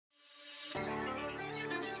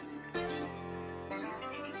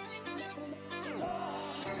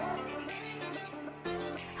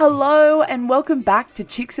Hello and welcome back to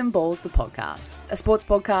Chicks and Balls, the podcast, a sports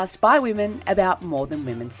podcast by women about more than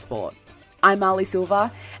women's sport. I'm Marley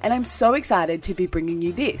Silva and I'm so excited to be bringing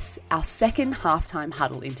you this, our second halftime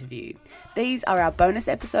huddle interview. These are our bonus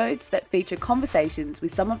episodes that feature conversations with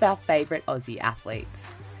some of our favourite Aussie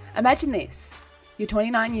athletes. Imagine this, you're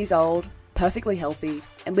 29 years old, perfectly healthy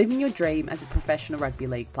and living your dream as a professional rugby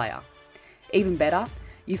league player. Even better,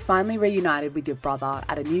 you've finally reunited with your brother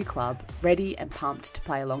at a new club, ready and pumped to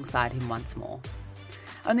play alongside him once more.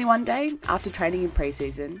 Only one day, after training in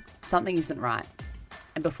pre-season, something isn't right.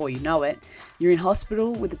 And before you know it, you're in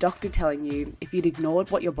hospital with the doctor telling you if you'd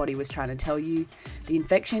ignored what your body was trying to tell you, the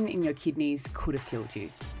infection in your kidneys could have killed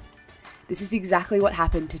you. This is exactly what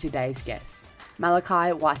happened to today's guest,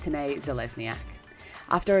 Malakai Watene-Zelezniak.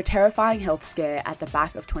 After a terrifying health scare at the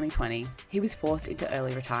back of 2020, he was forced into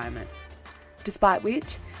early retirement. Despite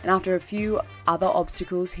which, and after a few other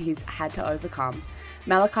obstacles he's had to overcome,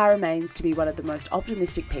 Malakai remains to be one of the most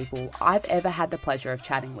optimistic people I've ever had the pleasure of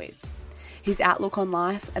chatting with. His outlook on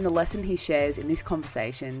life and the lesson he shares in this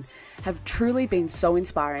conversation have truly been so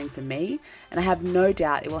inspiring for me, and I have no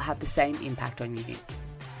doubt it will have the same impact on you.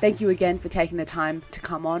 Thank you again for taking the time to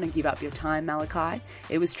come on and give up your time, Malakai.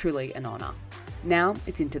 It was truly an honour. Now,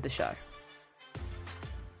 it's into the show.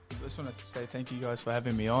 I just wanted to say thank you guys for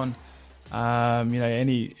having me on.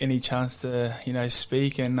 Any chance to,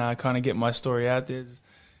 speak and kind of get my story out there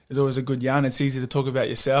is always a good yarn. It's easy to talk about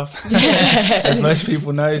yourself, as most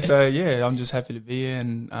people know. So, yeah, I'm just happy to be here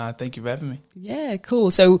and thank you for having me. Yeah, cool.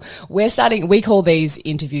 So we call these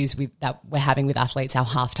interviews that we're having with athletes our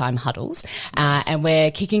halftime huddles, and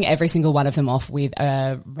we're kicking every single one of them off with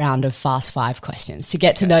a round of fast five questions to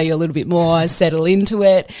get to know you a little bit more, settle into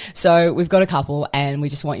it. So we've got a couple and we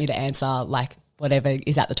just want you to answer whatever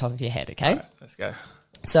is at the top of your head, okay? All right, let's go.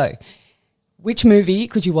 So, which movie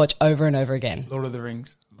could you watch over and over again? Lord of the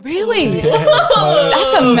Rings. Really? Yeah,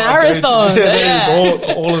 that's a marathon.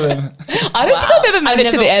 Yeah, all of them. I don't think I've ever made it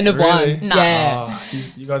to the end of really? one. No. Yeah. Oh,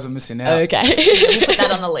 you guys are missing out. Okay. Put that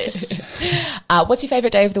on the list. What's your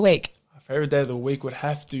favourite day of the week? My favourite day of the week would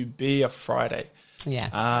have to be a Friday.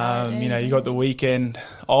 Yeah. You got the weekend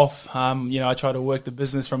off. I try to work the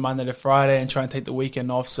business from Monday to Friday and try and take the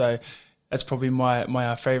weekend off. So that's probably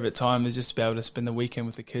my favourite time, is just to be able to spend the weekend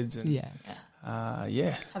with the kids. And Have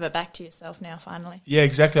it back to yourself now, finally. Yeah,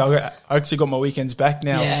 exactly. I actually got my weekends back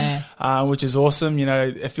now, which is awesome.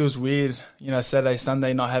 It feels weird, Saturday,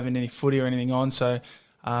 Sunday not having any footy or anything on. So,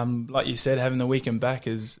 like you said, having the weekend back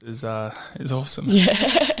is awesome.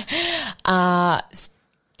 Yeah.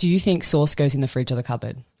 Do you think sauce goes in the fridge or the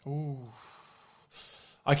cupboard? Ooh.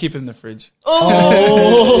 I keep it in the fridge.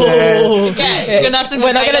 Oh, okay. We're not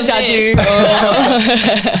going to judge you.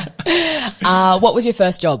 What was your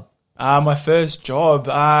first job? My first job,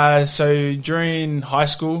 so during high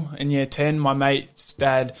school in year 10, my mate's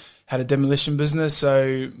dad had a demolition business,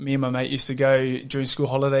 so me and my mate used to go during school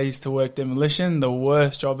holidays to work demolition, the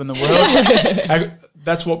worst job in the world.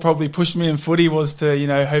 That's what probably pushed me in footy, was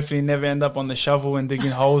to, hopefully never end up on the shovel and digging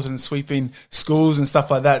holes and sweeping schools and stuff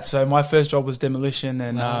like that. So my first job was demolition,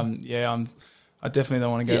 and I definitely don't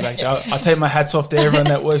want to go back there. I take my hats off to everyone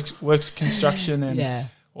that works construction and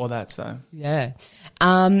all that. So yeah.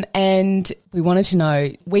 And we wanted to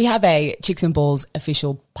know, we have a Chicks and Balls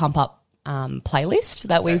official pump up playlist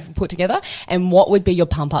that we've put together, and what would be your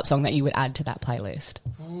pump up song that you would add to that playlist?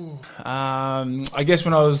 I guess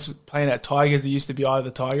when I was playing at Tigers, it used to be Eye of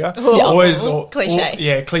the Tiger.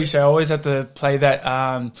 Cliche. Cliche. I always had to play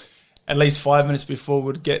that at least 5 minutes before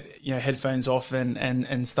we'd get headphones off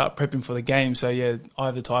and start prepping for the game. So yeah, Eye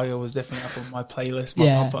of the Tiger was definitely up on my playlist, my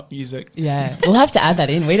pump up music. Yeah, we'll have to add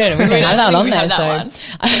that in. We don't have that on there. So,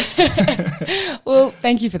 well,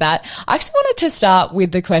 thank you for that. I actually wanted to start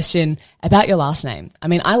with the question about your last name. I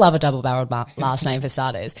mean, I love a double-barreled last name for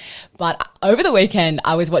starters, but over the weekend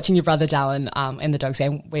I was watching your brother Dallin in the Dogs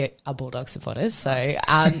game. We are Bulldog supporters, so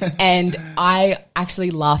and I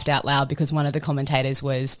actually laughed out loud because one of the commentators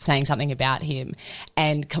was saying something about him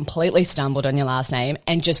and completely stumbled on your last name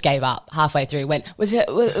and just gave up halfway through. Went, was it?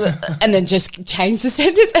 And then just changed the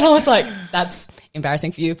sentence, and I was like, that's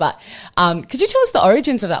embarrassing for you. But could you tell us the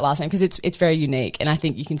origins of that last name, because it's very unique, and I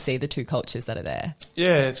think you can see the two cultures that are there.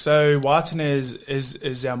 Yeah, so Watene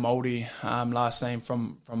is our Māori last name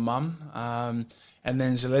from mum, and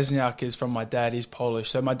then Zelezniak is from my dad. He's Polish,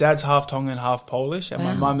 so my dad's half Tongan, half Polish, and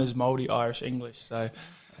my mum is Māori, Irish, English. So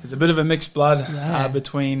there's a bit of a mixed blood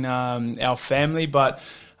between our family. But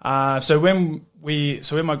so when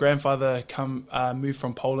my grandfather moved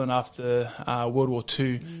from Poland after World War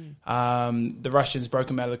II, the Russians broke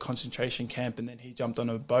him out of the concentration camp, and then he jumped on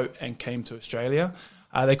a boat and came to Australia.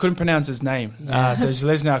 they couldn't pronounce his name. So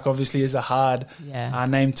Zelezniak obviously is a hard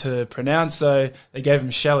name to pronounce, so they gave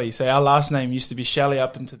him Shelley. So our last name used to be Shelley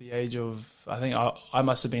up until the age of, I think I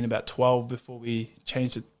must have been about 12 before we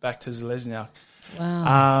changed it back to Zelezniak.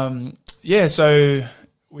 Wow. So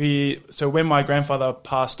when my grandfather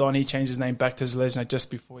passed on, he changed his name back to Zelezniak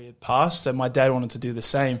just before he had passed. So my dad wanted to do the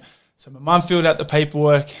same. So my mum filled out the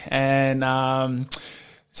paperwork and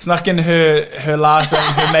snuck in her last name,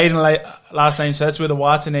 her maiden last name. So that's where the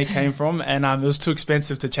Watene came from. And it was too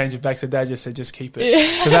expensive to change it back. So Dad just said, just keep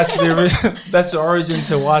it. So that's the origin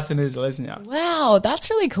to Watene-Zelezniak. Wow, that's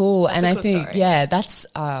really cool. That's and I cool think, story. that's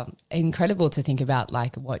incredible to think about,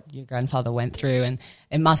 like what your grandfather went through. And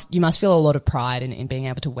you must feel a lot of pride in being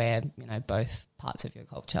able to wear, both parts of your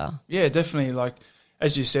culture. Yeah, definitely. Like,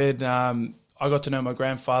 as you said, I got to know my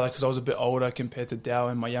grandfather because I was a bit older compared to Dow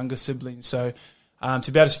and my younger siblings. So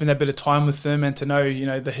to be able to spend that bit of time with them and to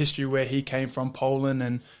know, the history where he came from, Poland,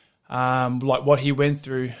 and like what he went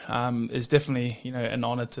through is definitely, an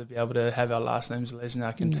honour to be able to have our last name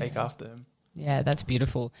Zelezniak and take after him. Yeah, that's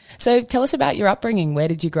beautiful. So tell us about your upbringing. Where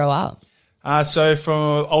did you grow up? I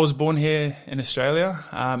was born here in Australia,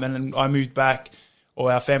 and then I moved back,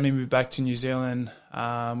 or our family moved back to New Zealand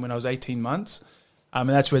when I was 18 months. And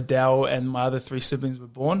that's where Dow and my other 3 siblings were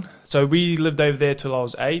born. So we lived over there till I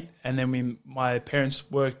was 8, and then my parents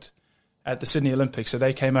worked at the Sydney Olympics. So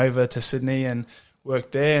they came over to Sydney and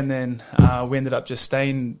worked there, and then we ended up just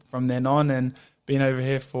staying from then on and being over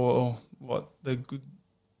here for, the good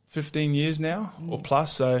 15 years now or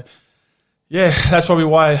plus. So, yeah, that's probably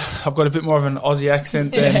why I've got a bit more of an Aussie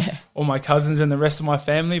accent than all my cousins and the rest of my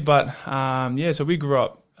family. But, so we grew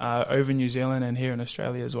up over in New Zealand and here in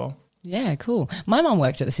Australia as well. Yeah, cool. My mum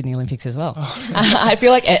worked at the Sydney Olympics as well. I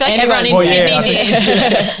feel like everyone in Sydney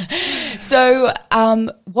did. So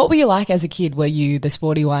what were you like as a kid? Were you the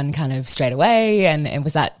sporty one kind of straight away? And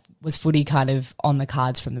was footy kind of on the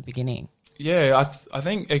cards from the beginning? Yeah, I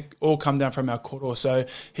think it all come down from our koro. So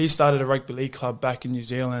he started a rugby league club back in New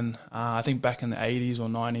Zealand, I think back in the 80s or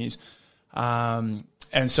 90s.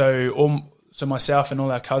 And so myself and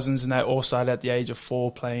all our cousins and they all started at the age of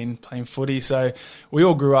 4 playing footy. So we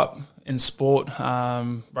all grew up in sport,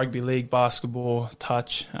 rugby league, basketball,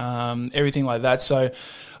 touch, everything like that. So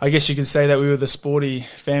I guess you could say that we were the sporty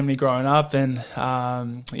family growing up, and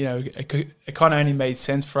it kind of only made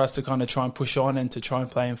sense for us to kind of try and push on and to try and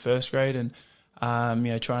play in first grade and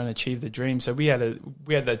try and achieve the dream. So we had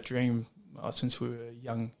that dream since we were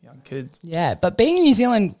young kids. Yeah, but being in New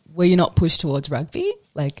Zealand, were you not pushed towards rugby,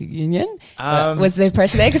 like union? Was there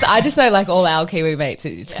pressure there? Because I just know, like all our Kiwi mates,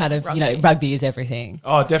 it's kind of, rugby. Rugby is everything.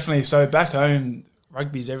 Oh, definitely. So back home,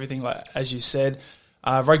 rugby is everything, like as you said.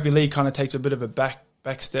 Rugby league kind of takes a bit of a back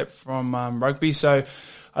step from rugby. So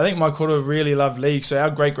I think my koro really loved league. So our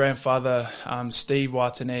great-grandfather, Steve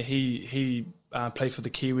Watene, he played for the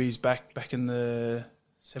Kiwis back in the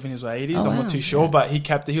 70s or 80s, I'm not too sure, but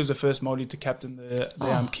he was the first Māori to captain the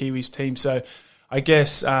Kiwis team. So I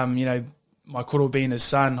guess, my koro being his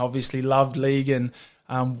son obviously loved league and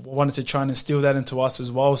wanted to try and instill that into us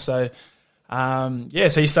as well. So, so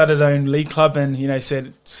he started his own league club and,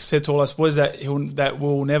 said to all us boys that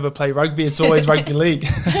we'll never play rugby. It's always rugby league.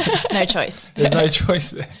 No choice. There's no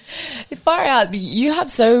choice there. Far out. You have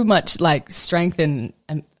so much like strength and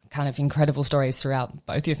kind of incredible stories throughout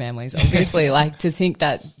both your families, obviously. Like to think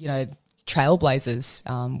that, trailblazers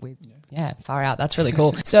far out. That's really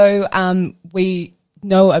cool. So we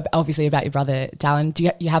know obviously about your brother, Dallin.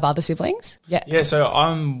 Do you have other siblings? Yeah. Yeah, so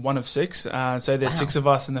I'm one of 6. So there's 6 of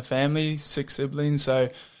us in the family, 6 siblings. So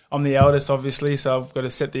I'm the eldest, obviously, so I've got to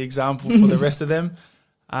set the example for the rest of them.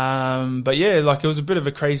 But yeah, like it was a bit of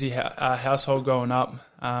a crazy household growing up,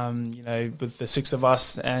 with the 6 of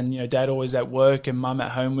us and, Dad always at work and Mum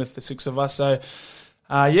at home with the 6 of us. So,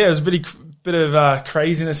 it was a bit of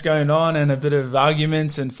craziness going on and a bit of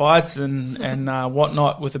arguments and fights and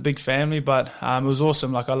whatnot with a big family. But it was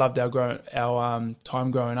awesome. Like I loved our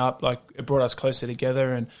time growing up. Like it brought us closer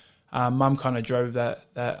together and Mum kind of drove that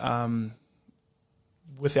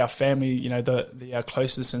with our family, our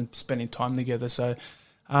closeness and spending time together. So,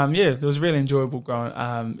 it was a really enjoyable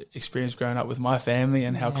experience growing up with my family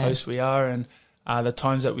and how close we are and the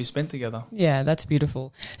times that we spent together. Yeah, that's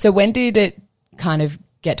beautiful. So when did it kind of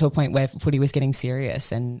get to a point where footy was getting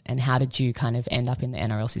serious and how did you kind of end up in the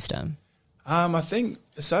NRL system? I think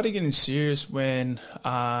it started getting serious when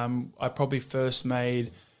I probably first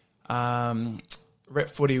made rep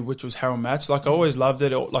footy, which was Harold Match. Like I always loved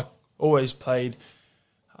it, always played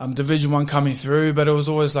Division 1 coming through, but it was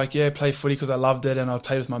always like, play footy because I loved it and I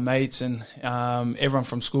played with my mates and everyone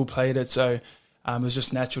from school played it. So it was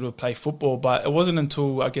just natural to play football. But it wasn't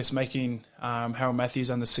until, I guess, making Harold Matthews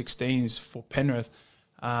under 16s for Penrith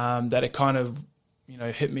that it kind of,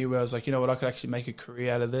 hit me where I was like, you know what, I could actually make a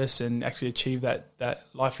career out of this and actually achieve that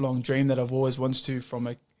lifelong dream that I've always wanted to from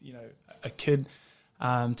a kid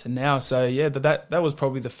to now. So yeah, that was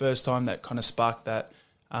probably the first time that kind of sparked that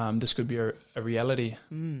this could be a reality.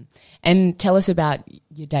 And tell us about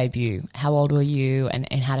your debut. How old were you and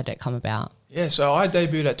how did it come about? Yeah, so I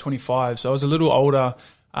debuted at 25, so I was a little older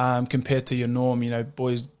compared to your norm,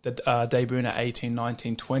 boys that debuting at 18,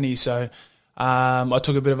 19, 20. So I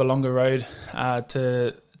took a bit of a longer road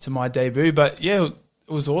to my debut. But yeah, it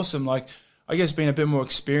was awesome. Like, I guess being a bit more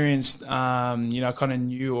experienced, I kind of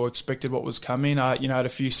knew or expected what was coming. I had a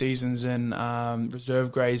few seasons in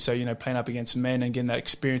reserve grade, so, playing up against men and getting that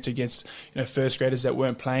experience against, first graders that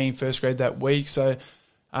weren't playing first grade that week. So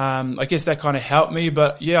I guess that kind of helped me.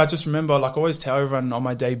 But yeah, I just remember, like I always tell everyone on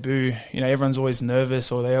my debut, everyone's always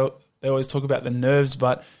nervous or they always talk about the nerves.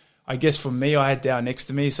 But I guess for me, I had Dal next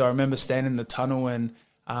to me. So I remember standing in the tunnel and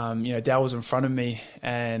Dal was in front of me,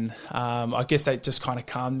 and I guess that just kind of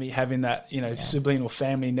calmed me, having that, sibling or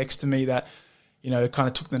family next to me that, it kind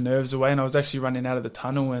of took the nerves away. And I was actually running out of the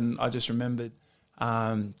tunnel, and I just remembered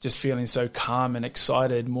just feeling so calm and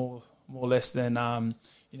excited, more or less than,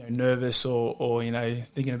 nervous or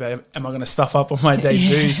thinking about, am I going to stuff up on my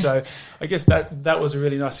debut? Yeah. So I guess that was a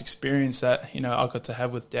really nice experience that, I got to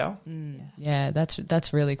have with Dal. Yeah,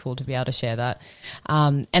 that's really cool to be able to share that.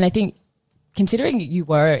 And I think, considering you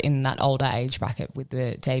were in that older age bracket with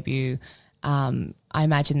the debut, I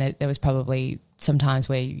imagine that there was probably some times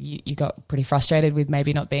where you got pretty frustrated with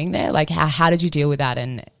maybe not being there. Like, how did you deal with that?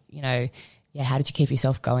 And, how did you keep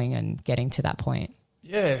yourself going and getting to that point?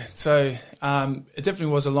 Yeah, so it definitely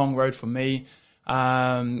was a long road for me.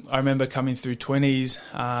 I remember coming through 20s.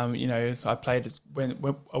 I played when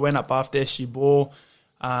I went up after SG Ball,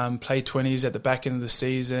 played 20s at the back end of the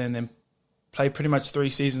season, then played pretty much 3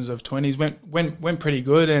 seasons of 20s, went pretty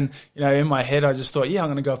good. And, in my head, I just thought, I'm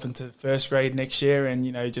going to go up into first grade next year and,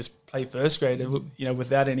 just play first grade,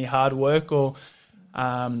 without any hard work or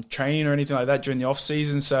training or anything like that during the off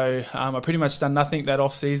season. So I pretty much done nothing that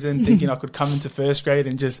off season, thinking I could come into first grade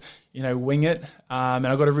and just, wing it. And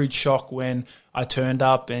I got a rude shock when I turned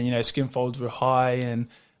up and, skin folds were high and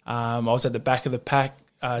I was at the back of the pack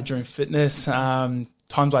during fitness, times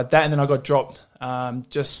like that. And then I got dropped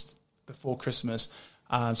just before Christmas.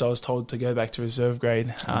 So I was told to go back to reserve grade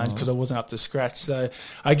because I wasn't up to scratch. So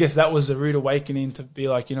I guess that was a rude awakening to be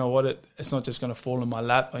like, it's not just going to fall in my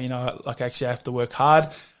lap. Actually I have to work hard.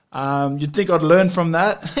 You'd think I'd learn from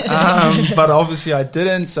that, but obviously I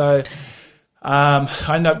didn't. So I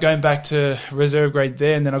ended up going back to reserve grade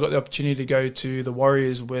there, and then I got the opportunity to go to the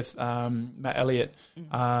Warriors with Matt Elliott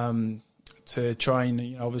to try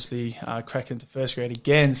and, obviously crack into first grade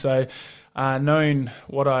again. So knowing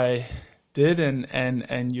what I did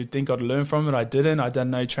and you'd think I'd learn from it, I didn't. I'd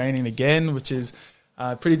done no training again, which is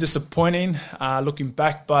pretty disappointing looking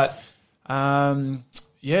back. But so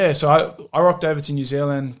I rocked over to New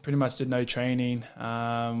Zealand, pretty much did no training,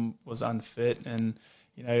 was unfit, and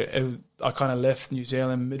I kind of left New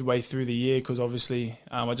Zealand midway through the year because obviously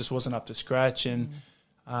I just wasn't up to scratch. And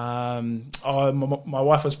my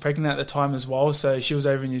wife was pregnant at the time as well, so she was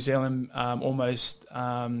over in New Zealand almost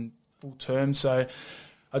full term. So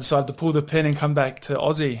I decided to pull the pin and come back to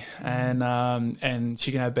Aussie, and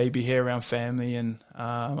she can have baby here around family. And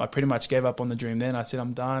I pretty much gave up on the dream then. I said,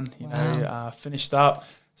 I'm done, finished up.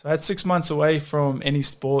 So I had 6 months away from any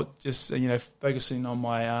sport, just, focusing on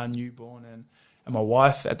my newborn and my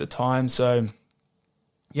wife at the time. So,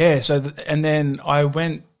 yeah, and then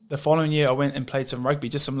the following year I went and played some rugby,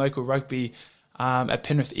 just some local rugby at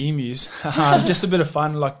Penrith Emus. Just a bit of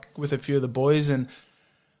fun, like with a few of the boys. And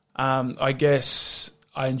I guess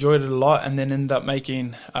I enjoyed it a lot, and then ended up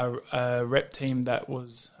making a rep team that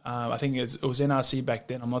was, I think it was NRC back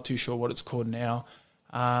then. I'm not too sure what it's called now.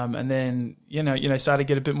 And then, started to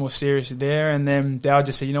get a bit more serious there. And then Dal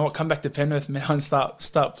just said, you know what, come back to Penrith now and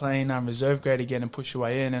start playing reserve grade again and push your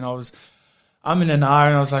way in. And I'm in an R,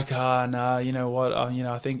 and I was like, no, you know what,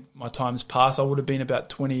 I think my time's passed. I would have been about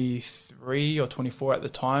 23 or 24 at the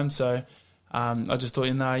time. So I just thought,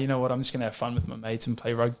 you know what, I'm just going to have fun with my mates and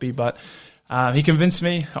play rugby. But he convinced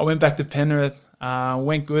me. I went back to Penrith,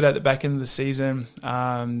 went good at the back end of the season.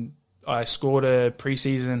 I scored a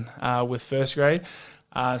preseason with first grade.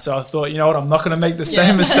 So I thought, you know what, I'm not going to make the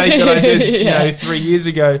same mistake that I did 3 years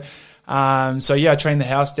ago. I trained the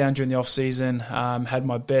house down during the off season, had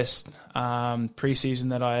my best preseason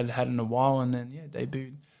that I had in a while, and then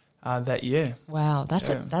debuted that year. Wow, that's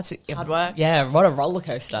hard work. Yeah, what a roller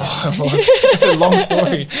coaster. It was a long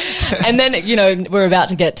story. And then, we're about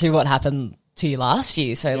to get to what happened to you last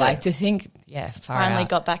year. So to think, finally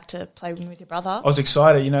got back to play with your brother. I was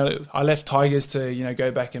excited. I left Tigers to,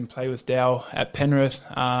 go back and play with Dow at Penrith.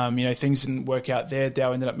 Things didn't work out there.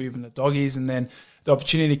 Dow ended up moving to Doggies, and then the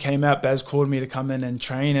opportunity came out. Baz called me to come in and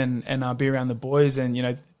train and be around the boys, and,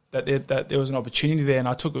 that there was an opportunity there, and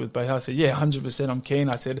I took it with both. I said, 100% I'm keen.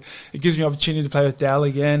 I said, it gives me an opportunity to play with Dow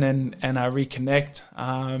again and reconnect.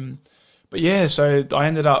 So I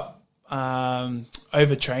ended up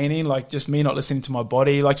overtraining, just me not listening to my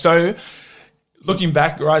body. So looking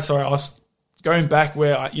back, right, I was going back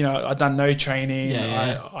where, I'd done no training.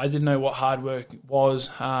 I didn't know what hard work was,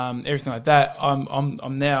 everything like that.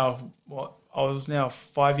 I'm now, I was now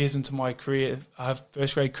 5 years into my career. I have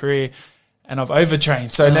first grade career, and I've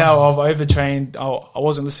overtrained. So now I've overtrained. I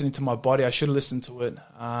wasn't listening to my body. I should have listened to it.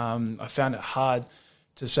 I found it hard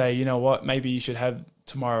to say, you know what, maybe you should have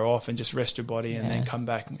tomorrow off and just rest your body and then come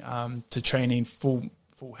back to training full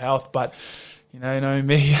health. But, knowing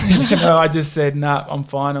me, I just said, nah, I'm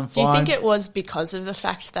fine. Do you think it was because of the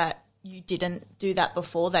fact that you didn't do that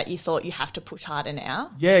before that you thought you have to push harder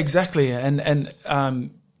now? Yeah, exactly. And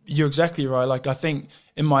you're exactly right. I think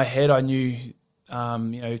in my head I knew,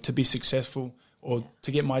 to be successful or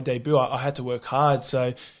to get my debut, I had to work hard.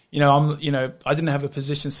 So, I didn't have a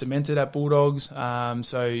position cemented at Bulldogs. I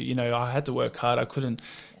had to work hard. I couldn't,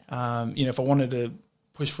 if I wanted to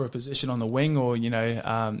push for a position on the wing or,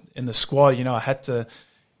 in the squad, I had to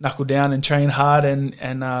knuckle down and train hard and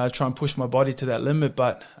try and push my body to that limit.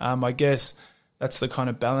 But I guess that's the kind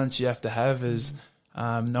of balance you have to have is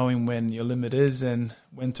knowing when your limit is and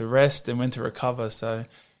when to rest and when to recover. So,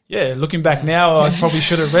 looking back now, I probably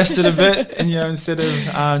should have rested a bit and, instead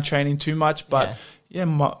of training too much. But,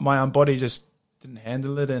 my own body just didn't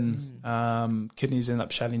handle it and kidneys ended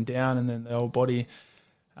up shutting down and then the whole body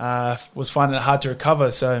was finding it hard to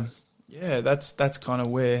recover. So, that's kind of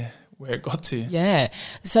where it got to. Yeah.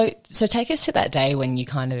 So take us to that day when you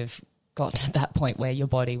kind of got to that point where your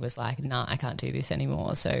body was like, nah, I can't do this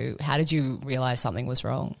anymore. So how did you realise something was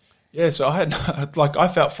wrong? Yeah, so I had I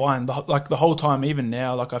felt fine the whole time. Even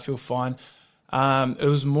now, I feel fine. It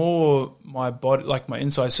was more my body, my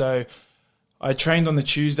inside. So I trained on the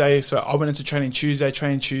Tuesday. So I went into training Tuesday,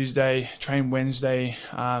 trained Wednesday,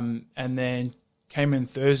 and then came in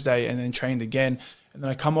Thursday and then trained again. And then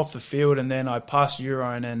I come off the field and then I passed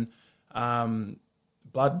urine and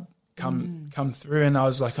blood come through, and I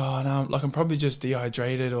was like, oh no, I'm probably just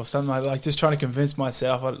dehydrated or something like just trying to convince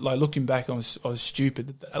myself. Looking back, I was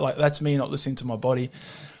stupid. That's me not listening to my body.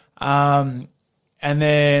 And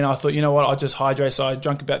then I thought, you know what, I'll just hydrate. So I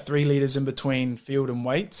drank about 3 litres in between field and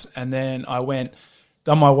weights, and then I went,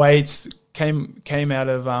 done my weights, came out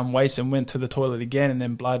of weights and went to the toilet again, and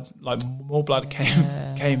then more blood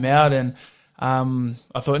came out, and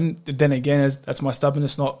I thought, then again, that's my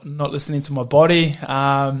stubbornness, not listening to my body.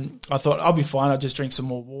 I thought I'll be fine. I'll just drink some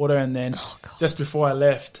more water. And then just before I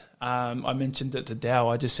left, I mentioned it to Dow.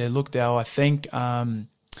 I just said, look, Dow, I think I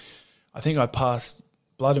passed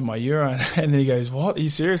blood in my urine. And then he goes, what? Are you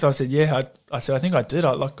serious? I said, yeah. I said, I think I did.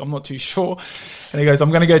 I'm not too sure. And he goes, I'm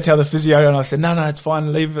going to go tell the physio. And I said, no, it's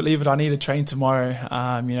fine. Leave it. I need to train tomorrow.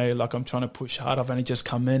 I'm trying to push hard. I've only just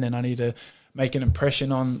come in and I need to make an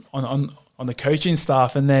impression on the coaching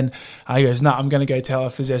staff. And then he goes, no, I'm going to go tell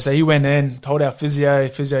our physio. So he went in, told our physio.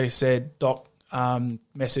 Physio said, doc,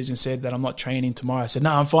 message and said that I'm not training tomorrow. I said,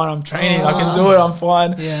 no, I'm fine. I'm training. I can do it. I'm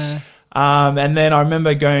fine. Yeah. And then I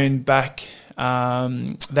remember going back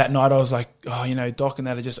that night. I was like, doc and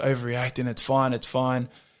that are just overreacting. It's fine.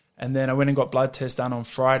 And then I went and got blood tests done on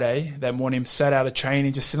Friday that morning, sat out of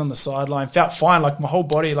training, just sit on the sideline, felt fine. My whole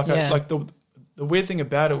body, the weird thing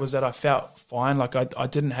about it was that I felt fine. I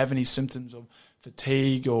didn't have any symptoms of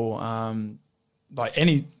fatigue or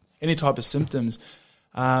any type of symptoms.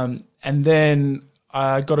 And then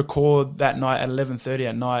I got a call that night at 11:30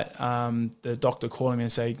 at night. The doctor calling me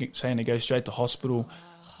and saying to go straight to hospital.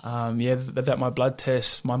 That my blood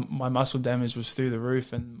test, my muscle damage was through the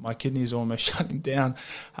roof and my kidneys were almost shutting down.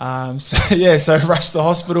 So I rushed to the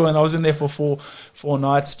hospital and I was in there for four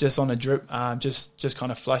nights just on a drip, just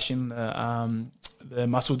kind of flushing the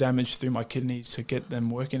muscle damage through my kidneys to get them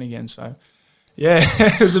working again. So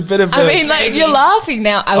it was a bit of you're laughing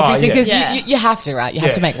now, obviously, because you have to, right? You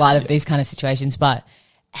have to make light of these kind of situations, but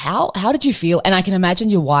how did you feel? And I can imagine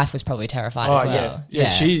your wife was probably terrified as well. Yeah.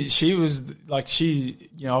 She was she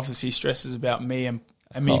obviously stresses about me and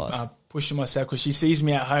me pushing myself because she sees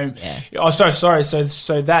me at home. Yeah. Oh, sorry.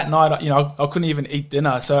 So that night, I couldn't even eat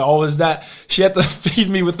dinner. So I was she had to feed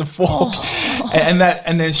me with the fork, and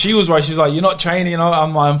then she was worried. She's like, "You're not training."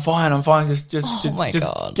 I'm fine. Just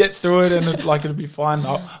get through it, and it'll be fine.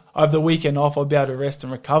 I have the weekend off. I'll be able to rest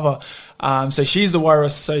and recover. So she's the worry.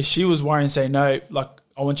 So she was worrying, saying, "No,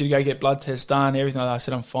 I want you to go get blood tests done, everything like that." I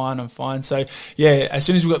said, I'm fine. So yeah, as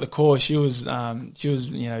soon as we got the call, she was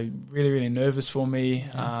really, really nervous for me,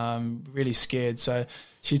 really scared. So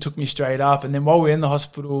she took me straight up. And then while we were in the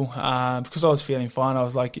hospital, because I was feeling fine, I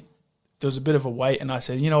was like, there was a bit of a wait, and I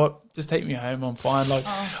said, you know what, just take me home. I'm fine.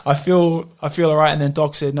 I feel all right. And then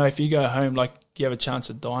doc said, no, if you go home, you have a chance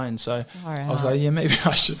of dying. So I was like, yeah, maybe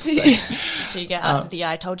I should stay. Did you get the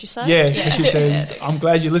I told you so? Yeah. She said, I'm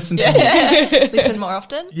glad you listened to me. Listen more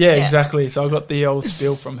often? Yeah, exactly. So I got the old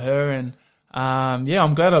spiel from her, and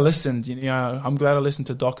I'm glad I listened. I'm glad I listened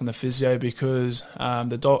to doc and the physio, because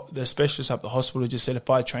the specialist up the hospital just said if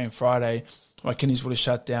I trained Friday, my kidneys would have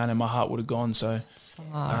shut down and my heart would have gone. So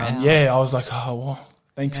I was like, oh, well,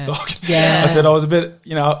 thanks, doc. Yeah. I said I was a bit,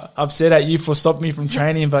 upset at you for stopping me from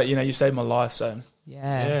training, but, you saved my life. So,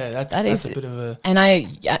 that's a bit of a... And I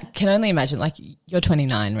can only imagine, you're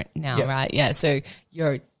 29 now, right? Yeah, so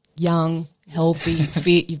you're young, healthy,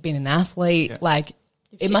 fit, you've been an athlete.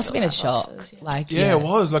 It must have been a shock. Boxes, it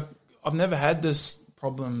was. I've never had this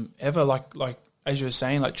problem ever. As you were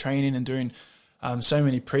saying, training and doing so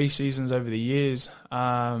many pre-seasons over the years.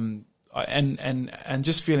 And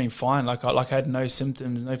just feeling fine. I had no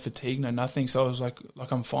symptoms, no fatigue, no nothing. So I was like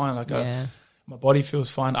I'm fine. My body feels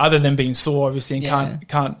fine, other than being sore, obviously, and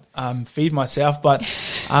can't feed myself. But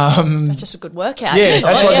that's just a good workout. Yeah,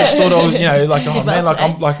 that's what I just thought.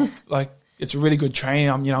 I was, it's a really good training.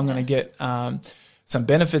 I'm going to get some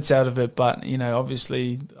benefits out of it. But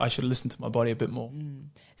obviously, I should listen to my body a bit more.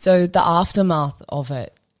 So the aftermath of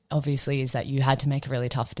it, obviously, is that you had to make a really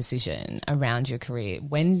tough decision around your career.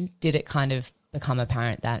 When did it kind of become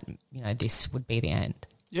apparent that, this would be the end?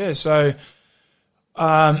 Yeah, so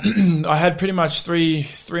I had pretty much three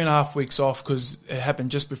and a half weeks off, because it happened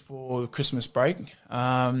just before Christmas break.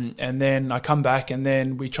 And then I come back, and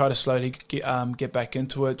then we try to slowly get back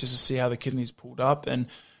into it, just to see how the kidneys pulled up and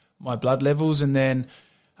my blood levels. And then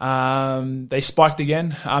they spiked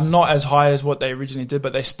again. Not as high as what they originally did,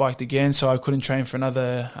 but they spiked again. So I couldn't train for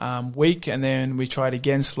another week. And then we tried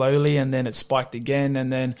again slowly, and then it spiked again.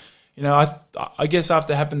 And then, I guess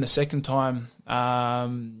after it happened the second time, I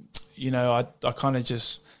kind of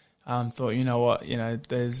just thought, you know what,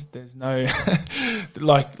 there's no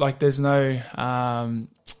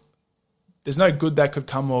there's no good that could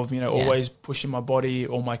come of always pushing my body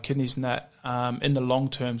or my kidneys in that in the long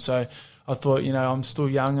term. So I thought, I'm still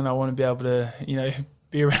young, and I want to be able to,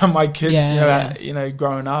 be around my kids,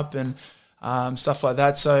 growing up and stuff like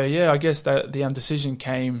that. So I guess that the decision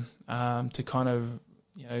came to kind of,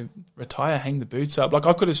 retire, hang the boots up.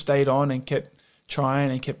 I could have stayed on and kept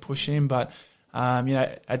trying and kept pushing, but at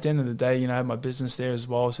the end of the day, I had my business there as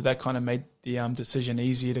well, so that kind of made the decision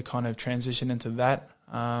easier to kind of transition into that.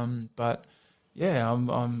 But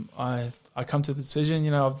I come to the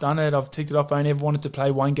decision. I've done it. I've ticked it off. I only ever wanted to play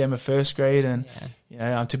one game of first grade, and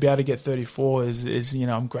to be able to get 34 is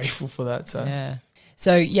I'm grateful for that. So yeah.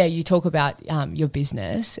 So you talk about your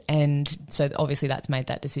business, and so obviously that's made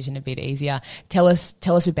that decision a bit easier. Tell us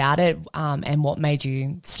about it, and what made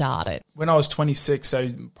you start it. When I was 26, so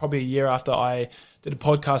probably a year after I did a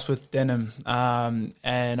podcast with Denham,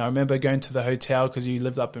 and I remember going to the hotel, because he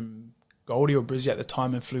lived up in Goldie or Brizzy at the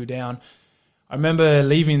time, and flew down. I remember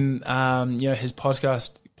leaving, his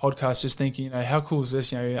podcast, just thinking, how cool is this?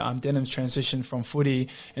 Denham's transitioned from footy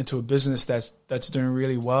into a business that's doing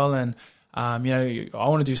really well, and I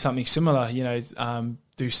want to do something similar.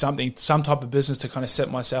 Do some type of business to kind of set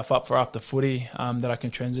myself up for after footy, that I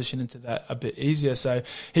can transition into that a bit easier. So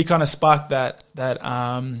he kind of sparked that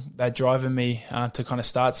drive in me to kind of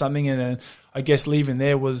start something, and then I guess leaving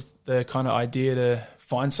there was the kind of idea to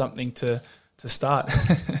find something to start.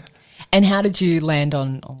 And how did you land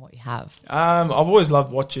on what you have? I've always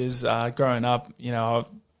loved watches. Growing up, I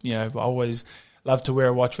always loved to wear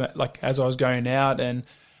a watch, as I was going out, and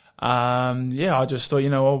I just thought,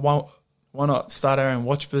 why not start our own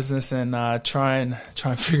watch business and try and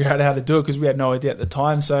figure out how to do it, because we had no idea at the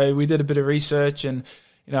time. So we did a bit of research, and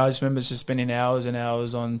I just remember just spending hours and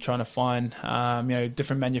hours on trying to find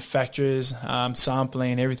different manufacturers,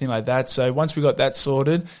 sampling, everything like that. So once we got that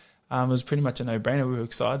sorted, it was pretty much a no-brainer. We were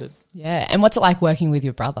excited. Yeah. And what's it like working with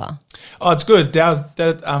your brother? Oh, it's good. Dale's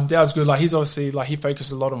good. Like, he's obviously, like, he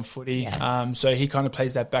focuses a lot on footy. Yeah. So he kind of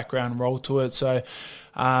plays that background role to it. So,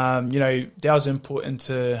 Dale's input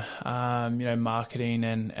into, marketing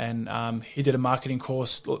and he did a marketing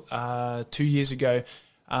course 2 years ago.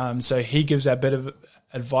 So he gives that bit of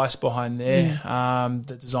advice behind there,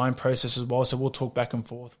 the design process as well. So we'll talk back and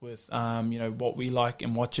forth with, what we like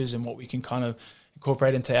in watches and what we can kind of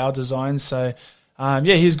incorporate into our designs. So,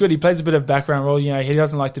 he's good. He plays a bit of background role. He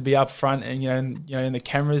doesn't like to be up front and, in the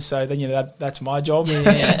cameras. So then, that's my job.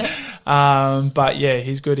 But yeah,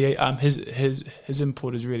 he's good. His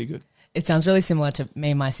input is really good. It sounds really similar to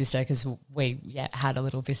me and my sister because we had a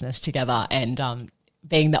little business together and,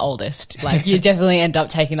 being the oldest, like you definitely end up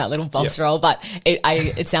taking that little boss role, but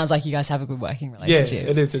it sounds like you guys have a good working relationship. Yeah,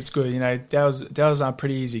 it is. It's good. Dale's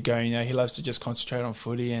pretty easy going. He loves to just concentrate on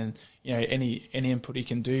footy and, any input he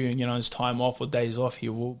can do and, his time off or days off he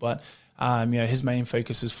will. But, his main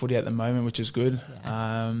focus is footy at the moment, which is good.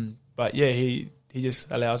 Yeah. But yeah, he just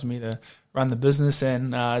allows me to run the business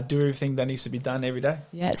and do everything that needs to be done every day.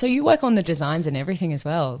 Yeah, so you work on the designs and everything as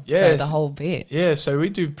well. Yeah, so the whole bit. Yeah, so we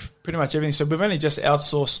do pretty much everything. So we've only just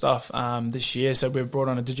outsourced stuff this year. So we've brought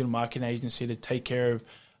on a digital marketing agency to take care of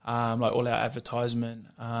like all our advertisement,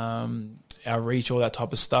 our reach, all that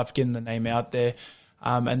type of stuff, getting the name out there.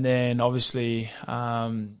 And then obviously,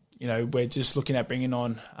 we're just looking at bringing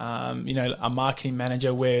on, a marketing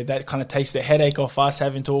manager where that kind of takes the headache off us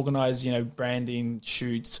having to organise, branding,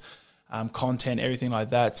 shoots, content, everything like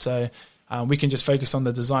that. So we can just focus on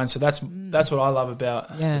the design. So that's what I love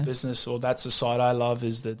about the business, or that's the side I love,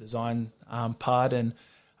 is the design part. And,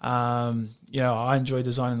 I enjoy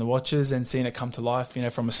designing the watches and seeing it come to life,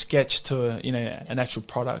 from a sketch to, an actual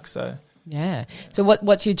product. So, yeah. So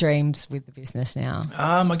what's your dreams with the business now?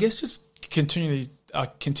 I guess just continue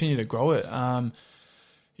to grow it.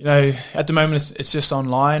 At the moment it's just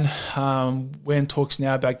online. We're in talks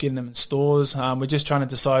now about getting them in stores. We're just trying to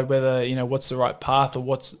decide whether, what's the right path, or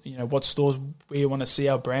what stores we want to see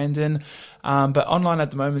our brand in. But online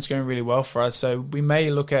at the moment is going really well for us. So we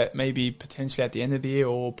may look at maybe potentially at the end of the year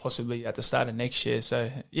or possibly at the start of next year.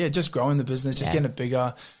 So yeah, just growing the business, just getting it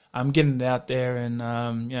bigger, getting it out there and,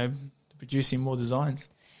 producing more designs.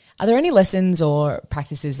 Are there any lessons or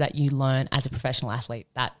practices that you learn as a professional athlete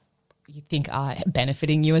that you think are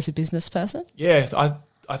benefiting you as a business person? Yeah,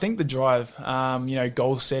 I think the drive,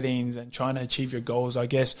 goal settings and trying to achieve your goals, I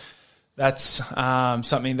guess that's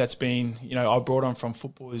something that's been, I brought on from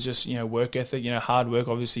football, is just, work ethic. Hard work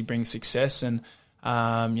obviously brings success, and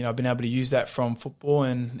I've been able to use that from football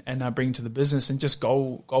and bring to the business, and just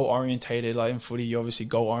goal orientated. Like in footy, you're obviously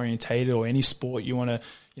goal orientated, or any sport you want to,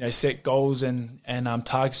 set goals and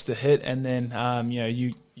targets to hit, and then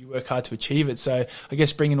you work hard to achieve it. So I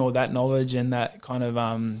guess bringing all that knowledge and that kind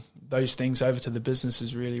of those things over to the business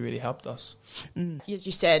has really, really helped us. As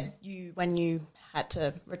you said, when you had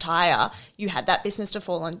to retire, you had that business to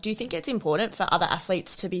fall on. Do you think it's important for other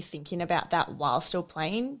athletes to be thinking about that while still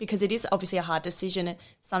playing? Because it is obviously a hard decision.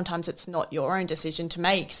 Sometimes it's not your own decision to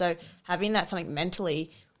make. So having that something mentally,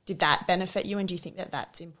 did that benefit you? And do you think that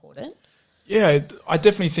that's important? Yeah, I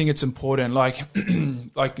definitely think it's important. Like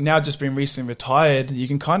now, just being recently retired, you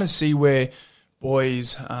can kind of see where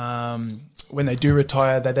boys, when they do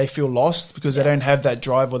retire, that they feel lost because they don't have that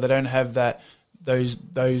drive, or they don't have those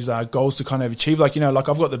goals to kind of achieve. Like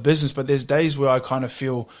I've got the business, but there's days where I kind of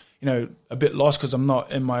feel, a bit lost because I'm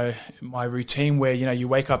not in my routine where, you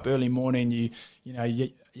wake up early morning, you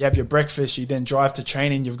have your breakfast, you then drive to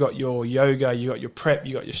training, you've got your yoga, you got your prep,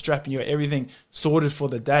 you got your strapping, you got everything sorted for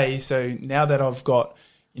the day. So now that I've got,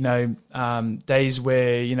 days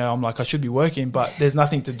where, I'm like, I should be working, but there's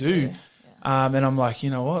nothing to do. And I'm like,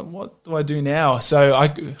 what do I do now? So I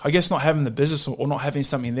guess not having the business or not having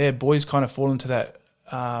something there, boys kind of fall into that,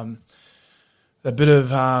 a bit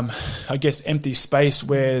of, I guess, empty space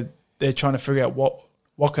where they're trying to figure out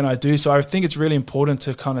what can I do. So I think it's really important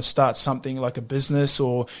to kind of start something like a business,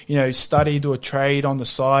 or, study, do a trade on the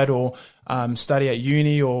side, or study at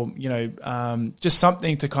uni, or, just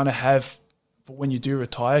something to kind of have for when you do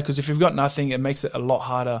retire. Because if you've got nothing, it makes it a lot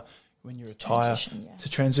harder when you retire to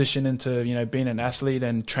transition into, being an athlete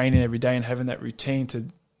and training every day and having that routine to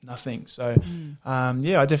nothing. So, I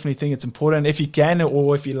definitely think it's important. If you can,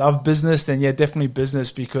 or if you love business, then definitely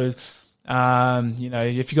business, because,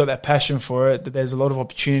 if you got that passion for it, that there's a lot of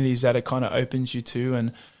opportunities that it kind of opens you to,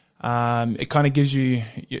 and it kind of gives you,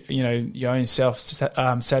 your own self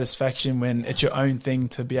satisfaction when it's your own thing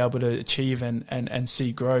to be able to achieve and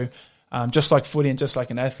see grow. Just like footy and just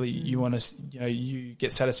like an athlete, you want to, you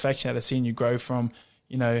get satisfaction out of seeing you grow from,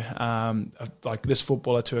 like this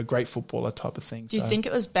footballer to a great footballer type of thing. Do you think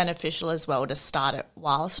it was beneficial as well to start it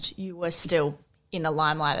whilst you were still in the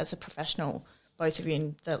limelight as a professional, both of you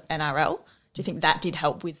in the NRL? Do you think that did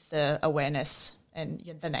help with the awareness and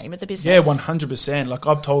the name of the business? Yeah, 100%. Like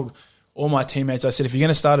I've told all my teammates, I said, if you're going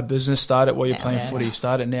to start a business, start it while you're playing footy.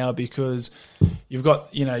 Start it now, because you've got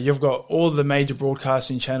all the major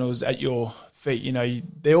broadcasting channels at your feet.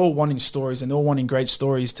 They're all wanting stories, and they're all wanting great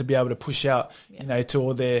stories to be able to push out, to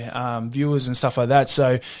all their viewers and stuff like that.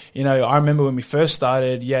 So, I remember when we first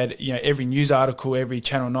started, every news article, every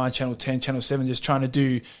Channel 9, Channel 10, Channel 7, just trying to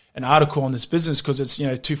do an article on this business, because it's,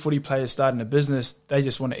 two footy players starting a business. They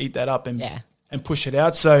just want to eat that up and push it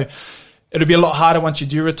out. So it'll be a lot harder once you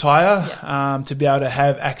do retire to be able to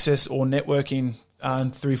have access or networking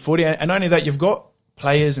through footy. And only that, you've got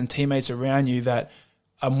players and teammates around you that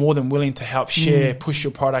are more than willing to help share, push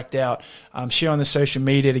your product out, share on the social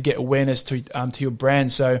media to get awareness to your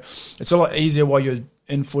brand. So it's a lot easier while you're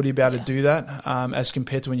in footy to be able to do that as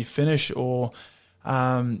compared to when you finish. Or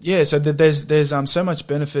so there's so much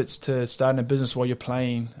benefits to starting a business while you're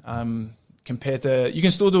playing. Compared to, you can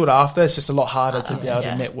still do it after. It's just a lot harder to be able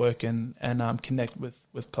to network and connect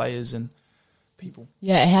with players and people.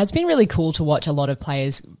 Yeah, it has been really cool to watch a lot of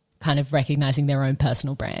players kind of recognizing their own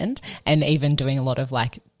personal brand and even doing a lot of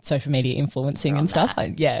like social media influencing and stuff.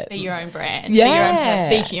 Be your own brand. Yeah. Be your own person.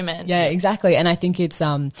 Be human. Yeah, exactly. And I think it's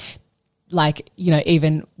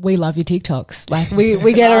even we love your TikToks. Like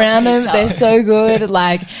we get around them. They're so good.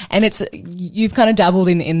 Like, and you've kind of dabbled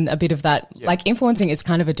in a bit of that. Yeah. Like influencing is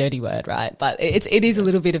kind of a dirty word, right? But it is a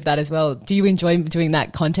little bit of that as well. Do you enjoy doing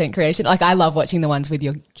that content creation? Like I love watching the ones with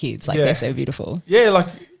your kids. Like they're so beautiful. Yeah, like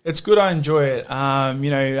it's good. I enjoy it. Now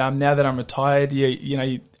that I'm retired,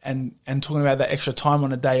 and talking about that extra time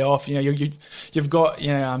on a day off, you've got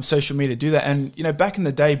social media to do that. And back in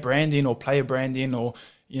the day, branding or player branding or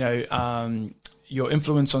your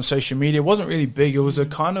influence on social media wasn't really big. It was you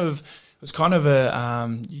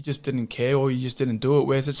just didn't care, or you just didn't do it.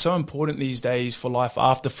 Whereas it's so important these days for life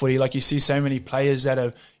after footy. Like you see so many players that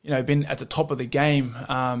have been at the top of the game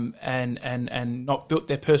and not built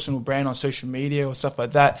their personal brand on social media or stuff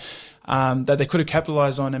like that, that they could have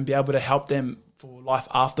capitalized on and be able to help them for life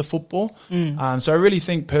after football. So I really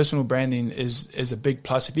think personal branding is a big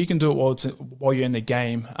plus. If you can do it while you're in the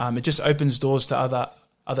game, it just opens doors to other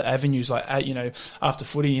avenues. Like after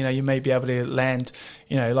footy, you may be able to land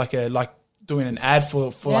like doing an ad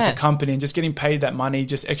for like a company and just getting paid that money,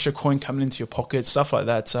 just extra coin coming into your pocket, stuff like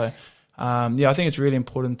that. So I think it's really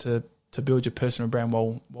important to build your personal brand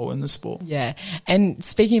while in the sport. Yeah. And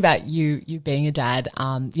speaking about you being a dad,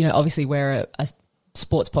 obviously we're a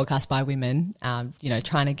sports podcast by women,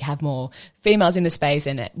 trying to have more females in the space.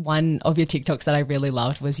 And one of your TikToks that I really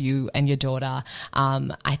loved was you and your daughter.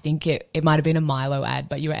 I think it might have been a Milo ad,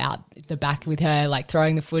 but you were out the back with her, like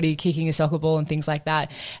throwing the footy, kicking a soccer ball and things like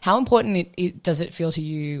that. How important does it feel to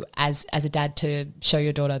you as a dad to show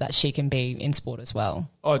your daughter that she can be in sport as well?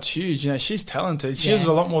 Oh, it's huge. She's talented. She's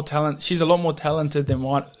a lot more talented than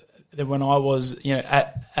when I was,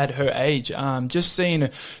 at her age. Just seeing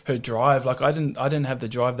her drive, like I didn't have the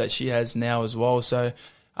drive that she has now as well. So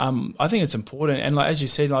I think it's important. And like as you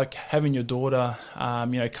said, like having your daughter,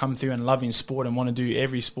 come through and loving sport and want to do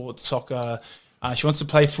every sport, soccer. She wants to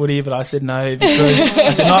play footy, but I said no because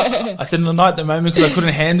I said not at the moment because I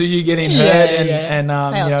couldn't handle you getting hurt and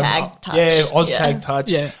tag touch.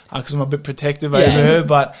 Because I'm a bit protective over her,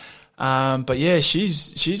 but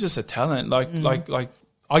she's just a talent. Like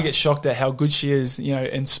I get shocked at how good she is,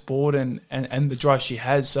 in sport and the drive she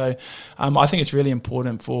has. So I think it's really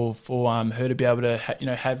important for her to be able to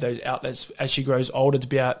have those outlets as she grows older, to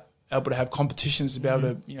be able to have competitions, to be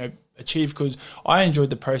able to achieve. Because I enjoyed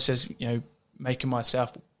the process, making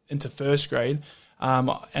myself into first grade,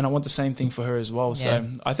 and I want the same thing for her as well. So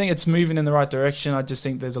I think it's moving in the right direction. I just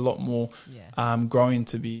think there's a lot more growing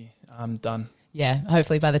to be done. Yeah,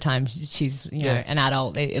 hopefully by the time she's an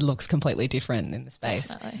adult, it looks completely different in the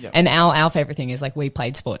space. Yep. And our favourite thing is like we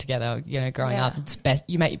played sport together, growing up. It's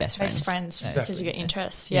you make your best friends. Best friends because you get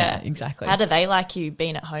interests. Yeah, exactly. How do they like you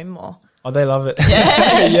being at home more? Oh, they love it.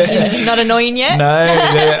 Yeah. Not annoying yet?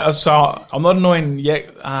 No, so I'm not annoying yet.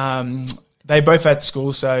 They both at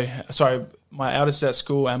school, my eldest is at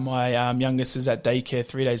school and my youngest is at daycare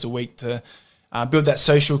 3 days a week to build that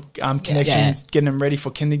social connection, getting them ready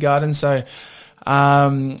for kindergarten. So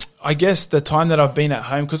I guess the time that I've been at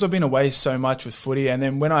home, because I've been away so much with footy, and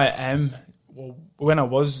then when I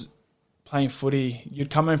was playing footy, you'd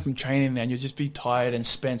come home from training and you'd just be tired and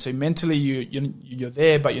spent. So mentally you're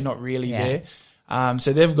there, but you're not really there.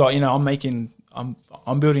 So they've got,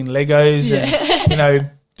 I'm building Legos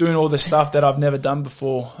and, doing all the stuff that I've never done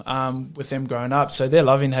before with them growing up. So they're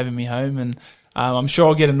loving having me home, and I'm sure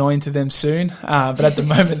I'll get annoying to them soon, but at the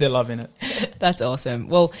moment they're loving it. That's awesome.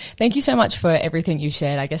 Well, thank you so much for everything you've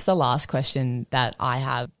shared. I guess the last question that I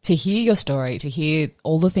have, to hear your story, to hear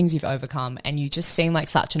all the things you've overcome, and you just seem like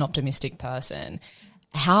such an optimistic person.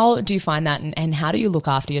 How do you find that, and how do you look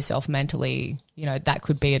after yourself mentally? You know, that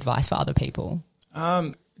could be advice for other people.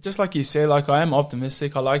 Just like you said, like I am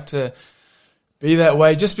optimistic. I like to be that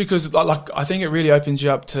way just because like I think it really opens you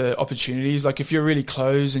up to opportunities. Like if you're really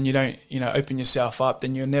closed and you don't, open yourself up,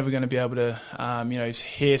 then you're never going to be able to,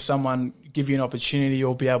 hear someone give you an opportunity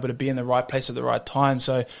or be able to be in the right place at the right time.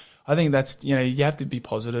 So I think that's, you have to be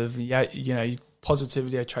positive. Yeah,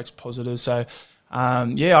 positivity attracts positive. So,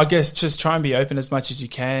 I guess just try and be open as much as you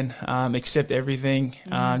can, accept everything,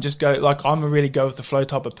 just go, like I'm a really go with the flow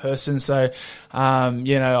type of person. So,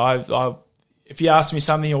 if you ask me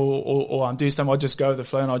something or I do something, I'll just go with the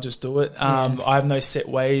flow and I'll just do it. I have no set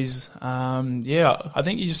ways. I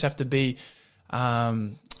think you just have to be,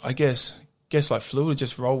 I guess like fluid,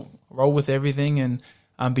 just roll with everything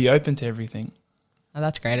and be open to everything. Oh,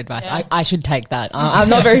 that's great advice. Yeah. I should take that. I'm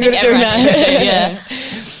not very good at doing that. Yeah.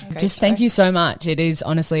 Just thank you so much. It is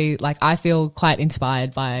honestly, like, I feel quite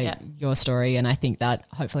inspired by your story, and I think that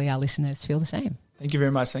hopefully our listeners feel the same. Thank you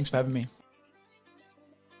very much. Thanks for having me.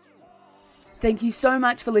 Thank you so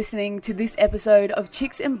much for listening to this episode of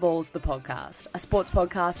Chicks and Balls, the podcast, a sports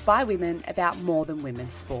podcast by women about more than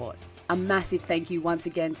women's sport. A massive thank you once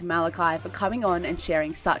again to Malakai for coming on and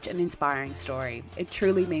sharing such an inspiring story. It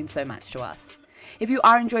truly means so much to us. If you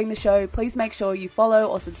are enjoying the show, please make sure you follow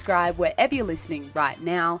or subscribe wherever you're listening right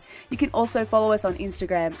now. You can also follow us on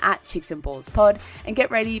Instagram at Chicks and Balls Pod, and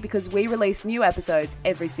get ready because we release new episodes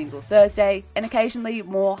every single Thursday and occasionally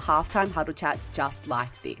more halftime huddle chats just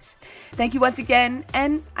like this. Thank you once again,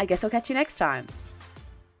 and I guess I'll catch you next time.